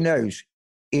Politico knows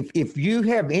if you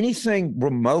have anything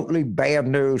remotely bad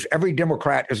news, every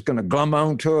Democrat is going to glom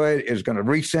onto it, is going to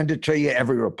resend it to you.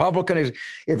 Every Republican is.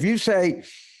 If you say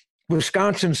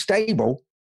Wisconsin's stable,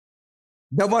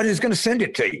 nobody's going to send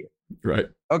it to you. Right.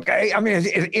 Okay. I mean,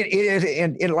 it is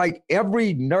in like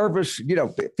every nervous,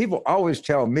 people always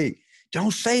tell me,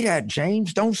 don't say that,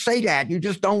 James. Don't say that. You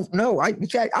just don't know. I do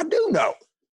know.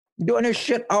 I'm doing this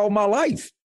shit all my life.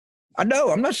 I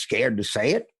know. I'm not scared to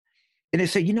say it. And they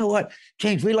say, you know what,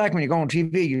 James, we like when you go on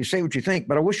TV, you say what you think,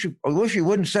 but I wish you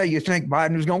wouldn't say you think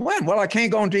Biden is going to win. Well, I can't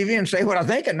go on TV and say what I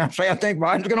think and say I think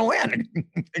Biden's going to win.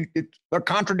 It's a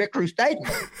contradictory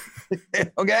statement.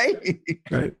 Okay?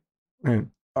 Right. All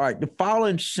right. The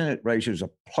following Senate races are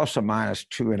plus or minus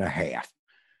 2.5.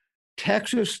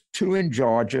 Texas, 2 in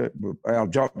Georgia. Well,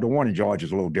 the one in Georgia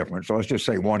is a little different, so let's just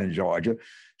say 1 in Georgia.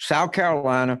 South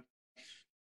Carolina,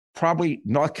 probably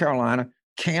North Carolina,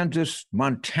 Kansas,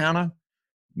 Montana,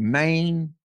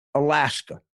 Maine,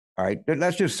 Alaska. All right.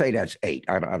 Let's just say that's 8.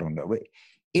 I don't know.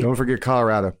 Don't forget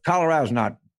Colorado. Colorado's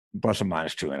not plus or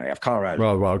minus 2.5.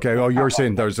 Colorado. Well, okay. Oh, you're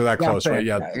saying those are that close, right?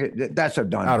 Yeah. That's a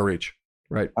done. Out of reach.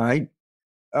 Right. All right.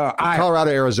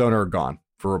 Colorado, Arizona are gone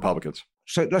for Republicans.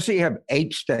 So let's say you have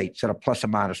 8 states that are plus or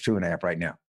minus 2.5 right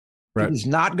now. Right. It is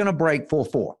not going to break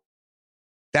 4-4.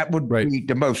 That would be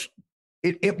the most.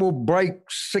 It will break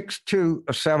 6-2 or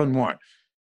 7-1.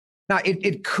 Now,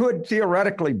 it could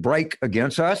theoretically break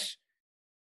against us,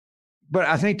 but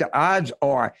I think the odds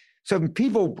are, so when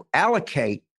people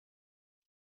allocate,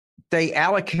 they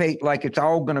allocate like it's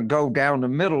all going to go down the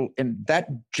middle, and that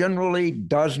generally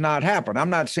does not happen. I'm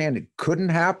not saying it couldn't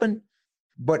happen,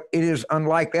 but it is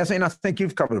unlikely. I think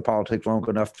you've covered the politics long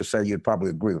enough to say you'd probably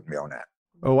agree with me on that.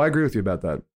 Oh, I agree with you about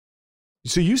that.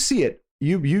 So you see it.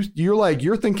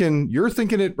 You're thinking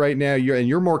it right now.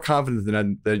 You're more confident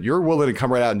than that. You're willing to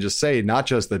come right out and just say not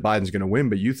just that Biden's going to win,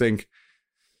 but you think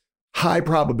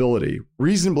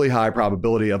reasonably high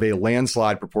probability of a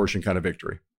landslide proportion kind of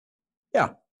victory.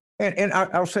 Yeah, and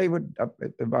I'll say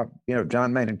about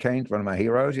John Maynard Keynes, one of my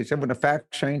heroes. He said, "When the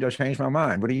facts change, I change my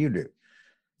mind." What do you do?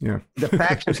 Yeah, the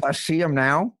facts as I see them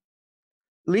now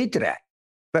lead to that.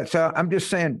 But so I'm just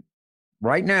saying,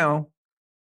 right now,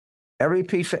 every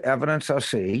piece of evidence I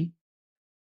see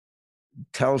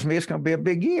tells me it's going to be a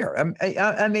big year.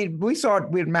 I mean, we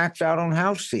thought we'd maxed out on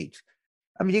House seats.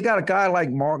 I mean, you got a guy like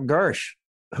Mark Gersh,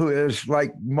 who is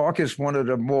Mark is one of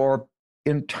the more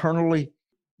internally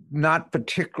not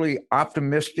particularly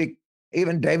optimistic,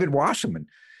 even David Wasserman,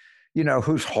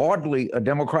 who's hardly a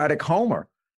Democratic homer.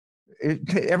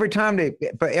 Every 10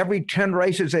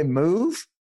 races they move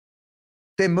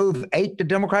 8 the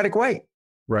Democratic way.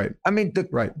 Right. I mean,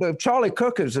 the Charlie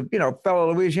Cook is a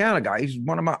fellow Louisiana guy. He's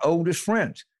one of my oldest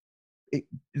friends.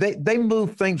 They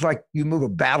move things like you move a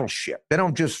battleship. They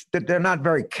don't they're not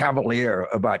very cavalier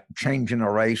about changing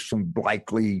a race from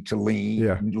likely to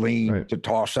lean to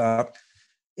toss up.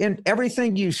 And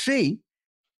everything you see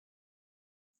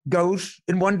goes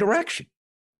in one direction.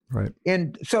 Right.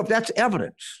 And so that's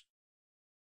evidence.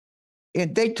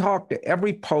 And they talk to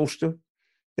every pollster.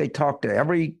 They talk to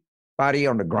everybody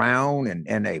on the ground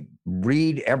and they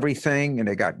read everything and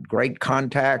they got great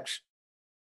contacts.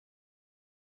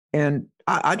 And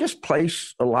I just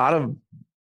place a lot of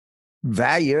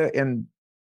value in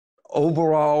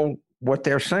overall what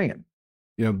they're saying.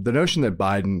 The notion that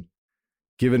Biden,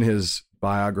 given his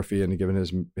biography and given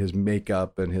his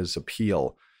makeup and his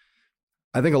appeal,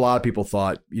 I think a lot of people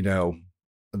thought,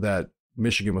 that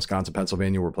Michigan, Wisconsin,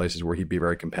 Pennsylvania were places where he'd be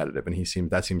very competitive. And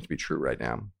that seems to be true right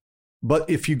now. But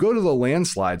if you go to the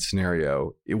landslide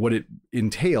scenario, what it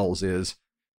entails is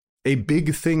a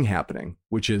big thing happening,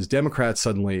 which is Democrats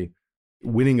suddenly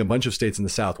winning a bunch of states in the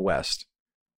Southwest,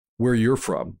 where you're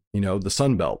from, the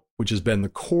Sun Belt, which has been the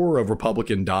core of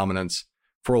Republican dominance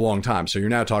for a long time. So you're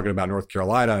now talking about North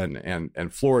Carolina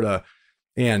and Florida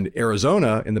and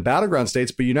Arizona in the battleground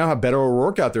states, but you now have Beto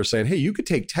O'Rourke out there saying, hey, you could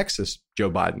take Texas,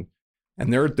 Joe Biden.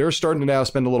 And they're starting to now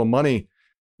spend a little money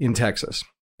in Texas.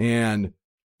 And,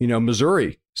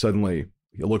 Missouri suddenly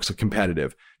looks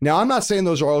competitive. Now, I'm not saying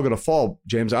those are all going to fall,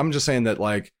 James. I'm just saying that,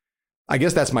 I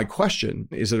guess that's my question.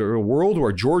 Is it a world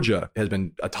where Georgia has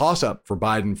been a toss-up for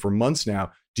Biden for months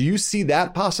now? Do you see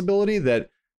that possibility that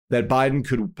Biden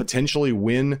could potentially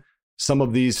win some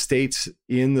of these states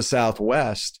in the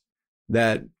Southwest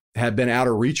that have been out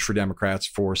of reach for Democrats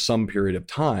for some period of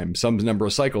time, some number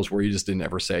of cycles where you just didn't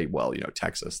ever say, well,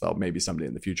 Texas, though maybe someday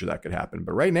in the future that could happen.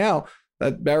 But right now,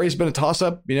 that Barry's been a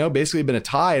toss-up, basically been a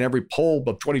tie in every poll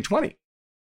of 2020.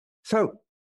 So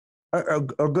A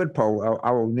good poll.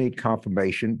 I will need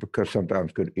confirmation because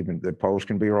sometimes even the polls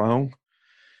can be wrong.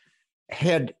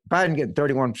 Had Biden getting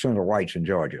 31% of the whites in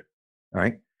Georgia,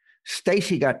 right?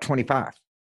 Stacey got 25.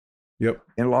 Yep.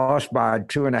 And lost by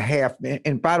 2.5.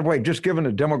 And by the way, just given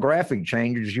the demographic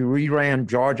changes, you reran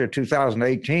Georgia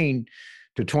 2018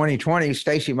 to 2020,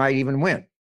 Stacey might even win.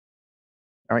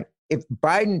 All right. If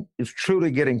Biden is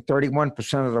truly getting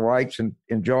 31% of the whites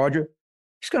in Georgia,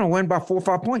 he's going to win by 4 or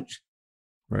 5 points.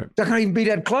 Right. They're not even be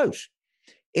that close.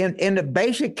 And the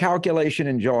basic calculation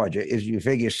in Georgia is you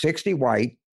figure 60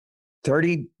 white,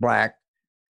 30 black,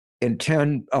 and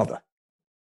 10 other.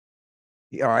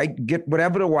 All right, get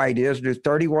whatever the white is, do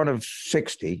 31 of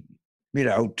 60,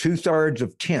 2/3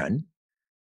 of 10,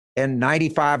 and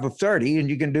 95 of 30, and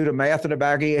you can do the math in the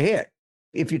back of your head.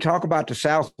 If you talk about the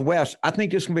Southwest, I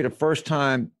think this is going to be the first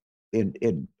time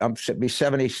in I'm be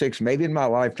 76, maybe in my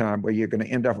lifetime, where you're going to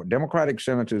end up with Democratic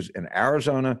senators in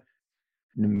Arizona,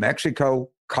 New Mexico,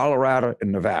 Colorado,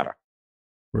 and Nevada.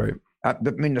 Right. I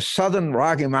mean, the Southern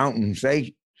Rocky Mountains,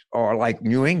 they are like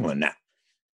New England now.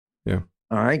 Yeah.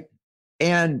 All right.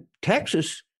 And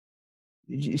Texas,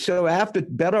 so after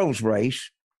Beto's race,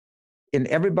 and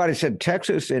everybody said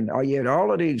Texas, and yet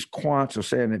all of these quants are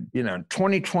saying that,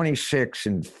 2026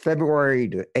 in February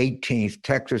the 18th,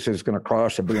 Texas is going to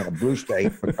cross and be a blue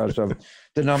state because of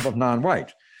the number of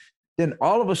non-whites. Then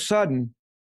all of a sudden,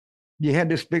 you had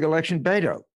this big election,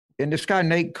 Beto. And this guy,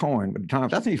 Nate Cohen, at the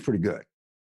Times, I think he's pretty good.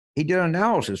 He did an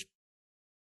analysis.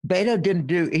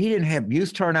 Beto he didn't have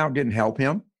youth turnout, didn't help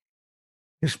him.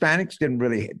 Hispanics didn't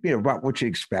really, about what you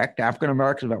expect. African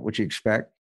Americans, about what you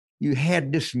expect. You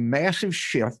had this massive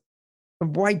shift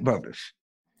of white voters.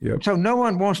 Yep. So no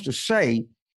one wants to say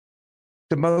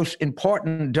the most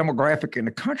important demographic in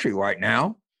the country right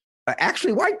now are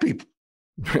actually white people.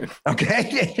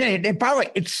 Okay, and probably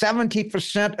it's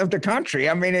 70% of the country.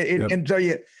 I mean, and so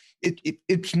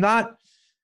it's not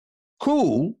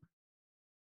cool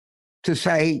to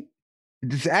say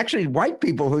it's actually white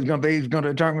people who's going to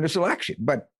determine this election.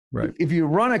 But if you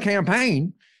run a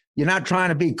campaign, you're not trying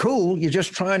to be cool. You're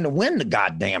just trying to win the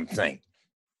goddamn thing.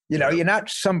 You're not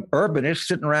some urbanist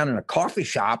sitting around in a coffee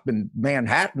shop in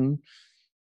Manhattan,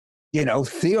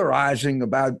 theorizing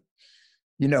about,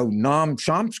 Noam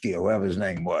Chomsky, or whoever his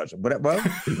name was. Whatever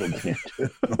people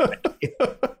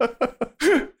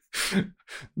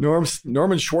Norman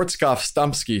Schwarzkopf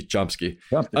Chomsky.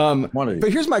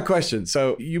 But here's my question.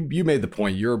 So you made the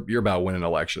point. You're about winning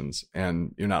elections,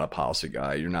 and you're not a policy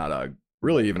guy. You're not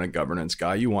really even a governance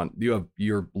guy.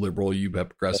 You're liberal. You have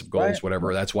progressive goals,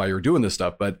 whatever. That's why you're doing this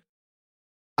stuff. But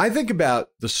I think about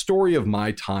the story of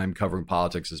my time covering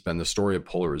politics has been the story of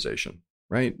polarization.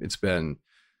 Right? It's been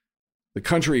the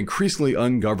country increasingly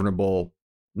ungovernable,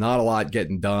 not a lot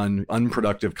getting done,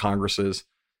 unproductive Congresses.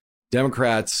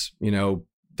 Democrats,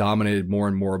 dominated more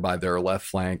and more by their left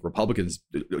flank. Republicans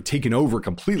taken over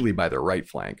completely by their right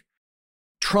flank.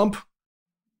 Trump,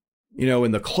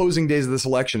 in the closing days of this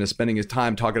election, is spending his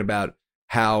time talking about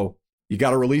how you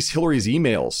got to release Hillary's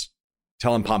emails,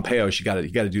 telling Pompeo you got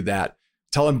to do that,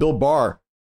 telling Bill Barr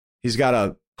he's got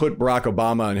to put Barack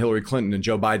Obama and Hillary Clinton and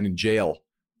Joe Biden in jail.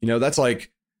 That's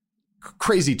like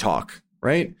crazy talk,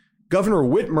 right? Governor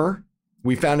Whitmer,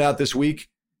 we found out this week,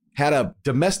 had a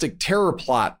domestic terror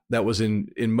plot that was in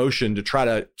motion to try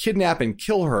to kidnap and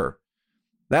kill her.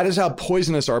 That is how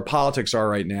poisonous our politics are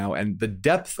right now. And the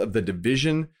depth of the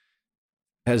division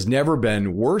has never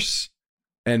been worse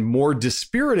and more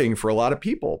dispiriting for a lot of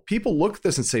people. People look at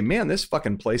this and say, man, this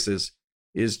fucking place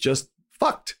is just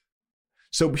fucked.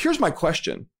 So here's my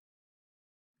question.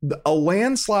 A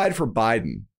landslide for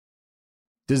Biden,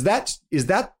 is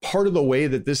that part of the way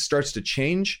that this starts to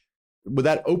change? Would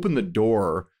that open the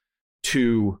door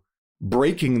to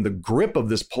breaking the grip of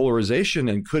this polarization?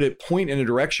 And could it point in a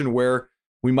direction where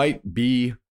we might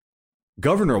be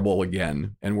governable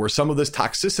again, and where some of this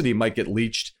toxicity might get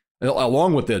leached,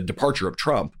 along with the departure of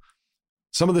Trump?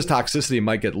 Some of this toxicity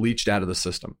might get leached out of the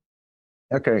system.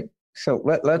 Okay, so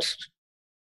let's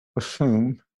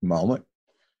assume a moment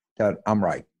that I'm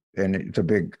right, and it's a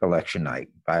big election night.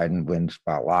 Biden wins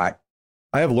by a lot.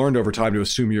 I have learned over time to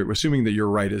assuming that you're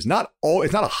right is it's not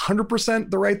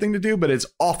 100% the right thing to do, but it's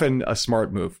often a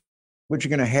smart move. What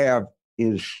you're going to have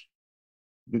is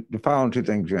the following two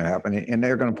things are going to happen, and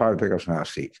they're going to probably pick up some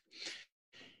House seats.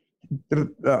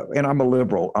 And I'm a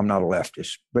liberal, I'm not a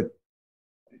leftist, but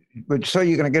so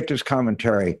you're going to get this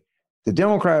commentary. The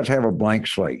Democrats have a blank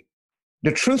slate.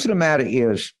 The truth of the matter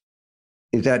is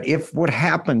that if what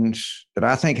happens, that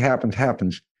I think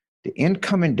happens, the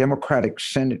incoming Democratic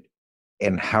Senate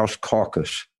and House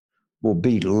caucus will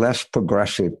be less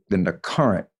progressive than the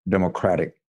current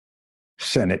Democratic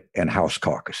Senate and House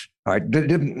caucus. All right.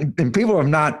 And people have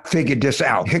not figured this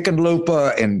out.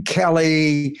 Hickenlooper and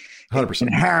Kelly 100%.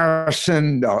 and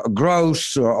Harrison,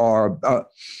 Gross are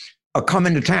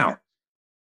coming to town.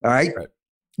 All right?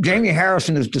 Jamie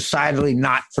Harrison is decidedly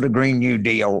not for the Green New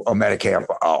Deal or Medicare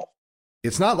for all.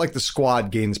 It's not like the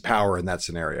squad gains power in that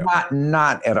scenario.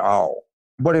 Not at all.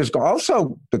 What is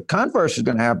also the converse is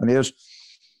going to happen is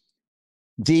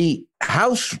the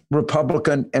House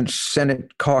Republican and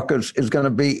Senate caucus is going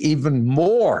to be even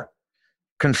more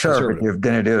conservative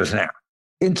than it is now.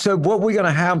 And so what we're going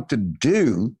to have to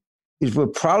do is we're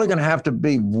probably going to have to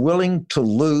be willing to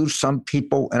lose some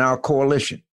people in our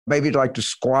coalition. Maybe like the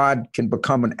squad can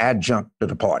become an adjunct to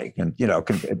the party and,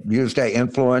 can use their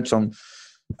influence on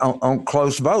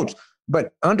close votes.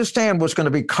 But understand what's going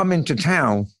to be coming to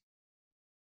town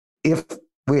if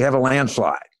we have a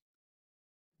landslide.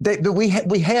 We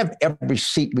have every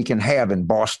seat we can have in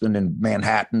Boston and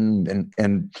Manhattan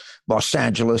and Los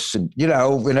Angeles and,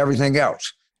 and everything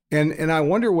else. And I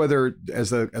wonder whether,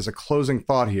 as a closing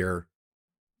thought here,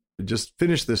 just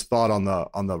finish this thought on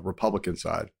the Republican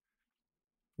side.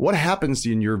 What happens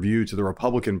in your view to the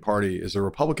Republican Party? Is the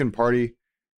Republican Party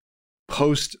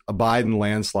post a Biden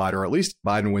landslide, or at least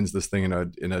Biden wins this thing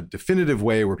in a definitive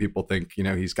way where people think,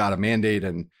 he's got a mandate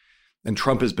and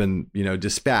Trump has been,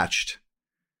 dispatched?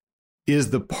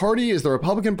 Is the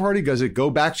Republican Party, does it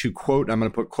go back to, quote, I'm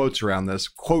going to put quotes around this,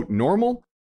 quote, normal?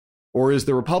 Or is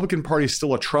the Republican Party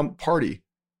still a Trump party?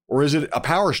 Or is it a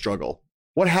power struggle?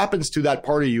 What happens to that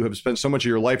party you have spent so much of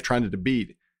your life trying to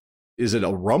beat? Is it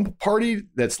a rump party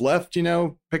that's left,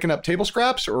 picking up table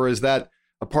scraps? Or is that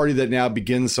a party that now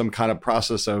begins some kind of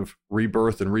process of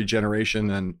rebirth and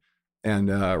regeneration and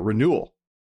renewal?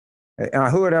 And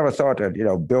who would ever thought that,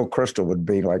 Bill Kristol would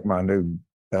be like my new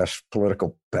best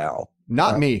political pal?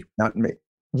 Not me. Not me.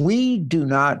 We do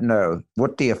not know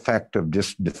what the effect of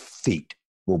this defeat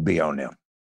will be on them.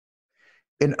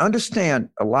 And understand,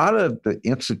 a lot of the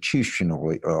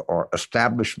institutional or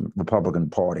establishment Republican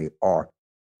Party are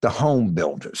the home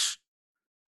builders,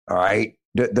 all right?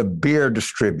 The beer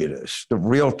distributors, the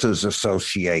Realtors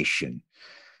Association.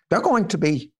 They're going to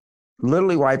be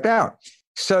literally wiped out.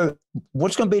 So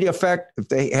what's going to be the effect if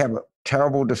they have a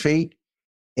terrible defeat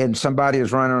and somebody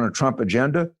is running on a Trump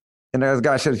agenda? And the other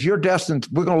guy says, you're destined,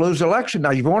 we're going to lose the election.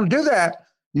 Now, if you want to do that,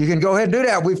 you can go ahead and do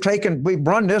that. We've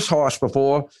run this horse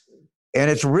before, and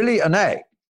it's really an A.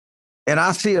 And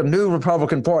I see a new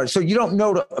Republican Party. So you don't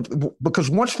know, because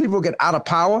once people get out of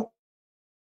power,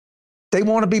 they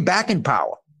want to be back in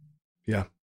power. Yeah.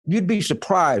 You'd be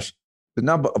surprised the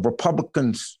number of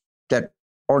Republicans that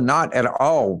are not at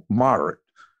all moderate,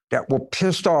 that were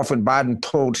pissed off when Biden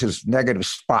pulled his negative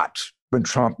spots when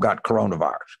Trump got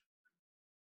coronavirus.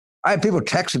 I had people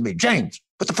texting me, James,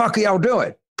 what the fuck are y'all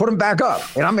doing? Put them back up.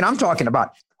 And I'm talking about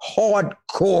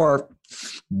hardcore,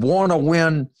 want to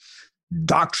win,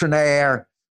 doctrinaire,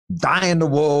 die in the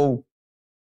wool,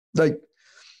 like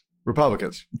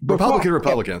Republicans,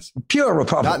 Republicans, pure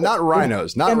Republicans, not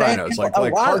rhinos, like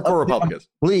hardcore Republicans.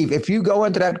 Believe if you go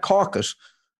into that caucus,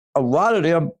 a lot of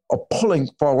them are pulling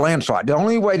for a landslide. The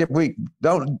only way that we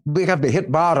have to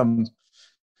hit bottom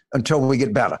until we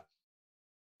get better.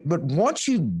 But once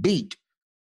you beat,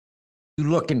 you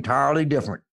look entirely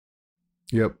different.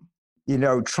 Yep.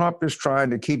 Trump is trying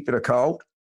to keep it a cult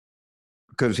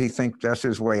because he thinks that's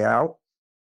his way out.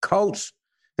 Cults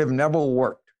have never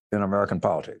worked in American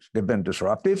politics. They've been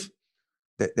disruptive.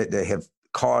 They have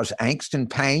caused angst and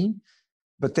pain,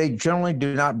 but they generally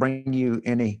do not bring you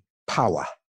any power.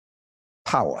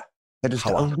 Power. That is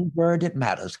the only word that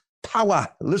matters. Power.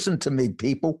 Listen to me,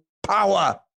 people.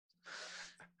 Power.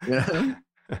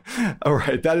 All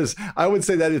right. I would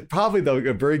say that is probably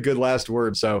a very good last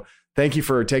word. So thank you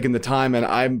for taking the time. And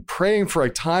I'm praying for a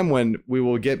time when we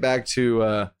will get back to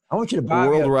I want you to buy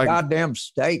me a goddamn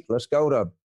steak. Let's go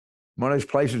to one of those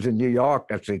places in New York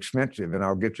that's expensive, and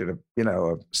I'll get you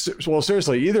to, Well,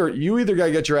 seriously, you either got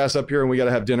to get your ass up here and we got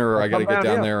to have dinner, or I got to get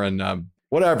down there and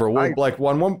whatever.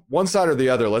 We'll one side or the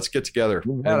other. Let's get together.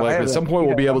 And at some point,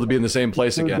 we'll be able to be in the same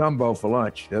place again. Gumbo for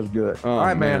lunch. That's good. Oh, all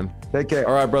right, man. Take care.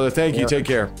 All right, brother. Thank you. Take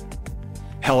care.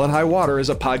 Hell and High Water is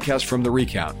a podcast from The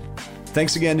Recount.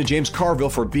 Thanks again to James Carville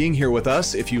for being here with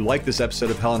us. If you like this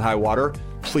episode of Hell and High Water,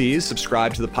 please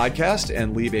subscribe to the podcast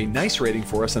and leave a nice rating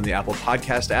for us on the Apple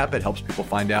Podcast app. It helps people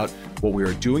find out what we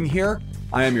are doing here.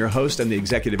 I am your host and the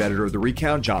executive editor of The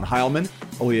Recount, John Heilman.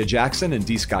 Aaliyah Jackson and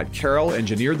D. Scott Carroll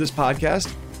engineered this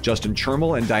podcast. Justin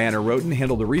Chermel and Diana Roten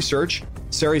handle the research.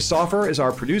 Sari Soffer is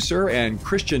our producer, and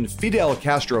Christian Fidel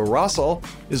Castro Russell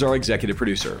is our executive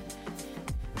producer.